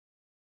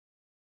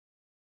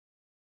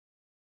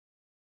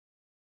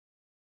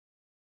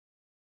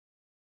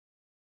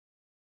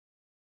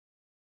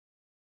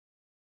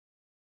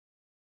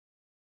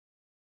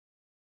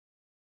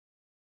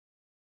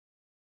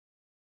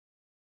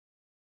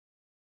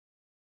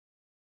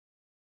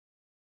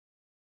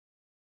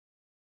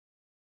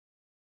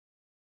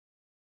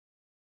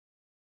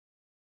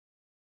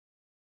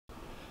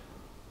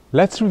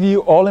Let's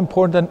review all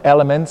important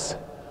elements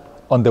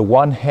on the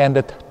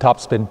one-handed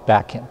topspin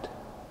backhand.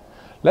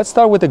 Let's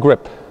start with the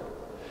grip.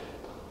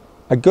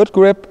 A good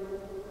grip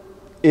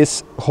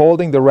is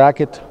holding the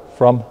racket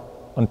from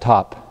on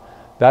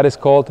top. That is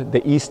called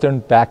the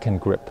Eastern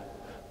backhand grip.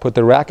 Put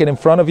the racket in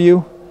front of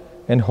you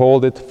and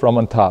hold it from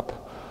on top.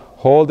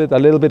 Hold it a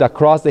little bit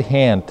across the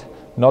hand,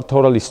 not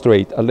totally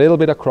straight, a little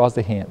bit across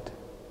the hand.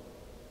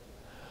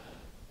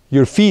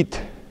 Your feet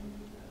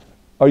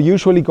are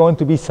usually going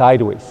to be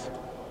sideways.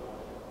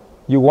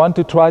 You want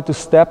to try to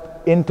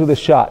step into the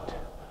shot.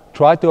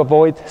 Try to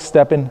avoid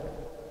stepping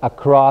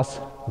across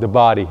the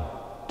body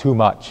too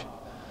much.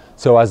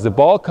 So as the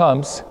ball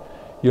comes,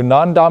 your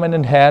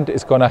non-dominant hand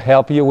is going to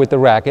help you with the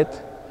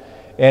racket,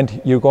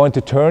 and you're going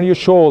to turn your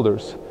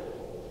shoulders.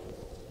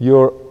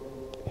 Your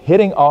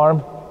hitting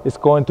arm is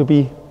going to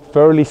be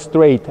fairly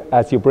straight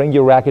as you bring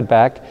your racket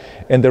back,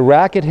 and the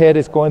racket head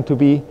is going to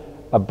be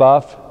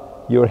above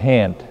your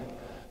hand.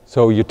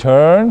 So you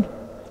turn,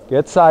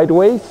 get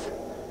sideways,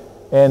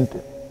 and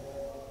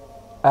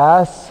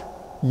as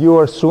you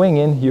are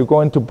swinging, you're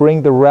going to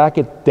bring the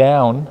racket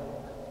down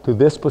to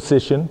this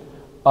position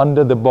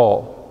under the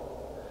ball.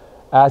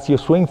 As you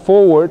swing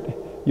forward,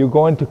 you're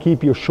going to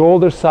keep your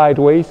shoulders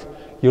sideways.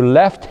 Your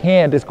left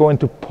hand is going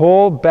to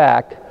pull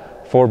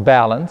back for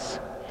balance,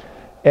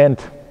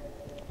 and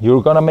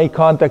you're going to make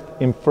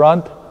contact in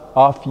front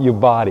of your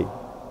body.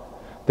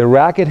 The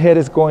racket head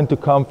is going to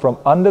come from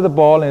under the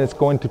ball, and it's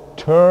going to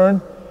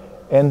turn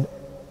and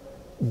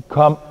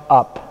come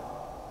up.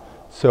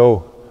 So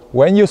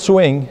when you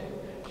swing,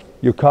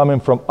 you're coming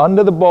from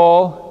under the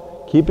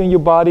ball, keeping your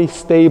body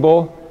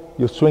stable.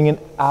 You're swinging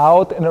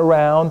out and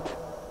around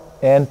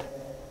and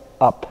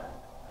up.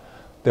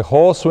 The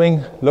whole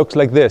swing looks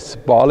like this.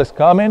 Ball is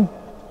coming,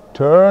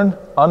 turn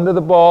under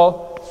the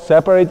ball,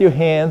 separate your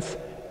hands,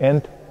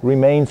 and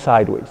remain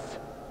sideways.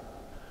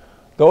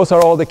 Those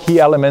are all the key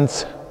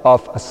elements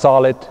of a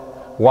solid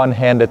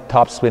one-handed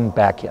topspin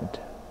backhand.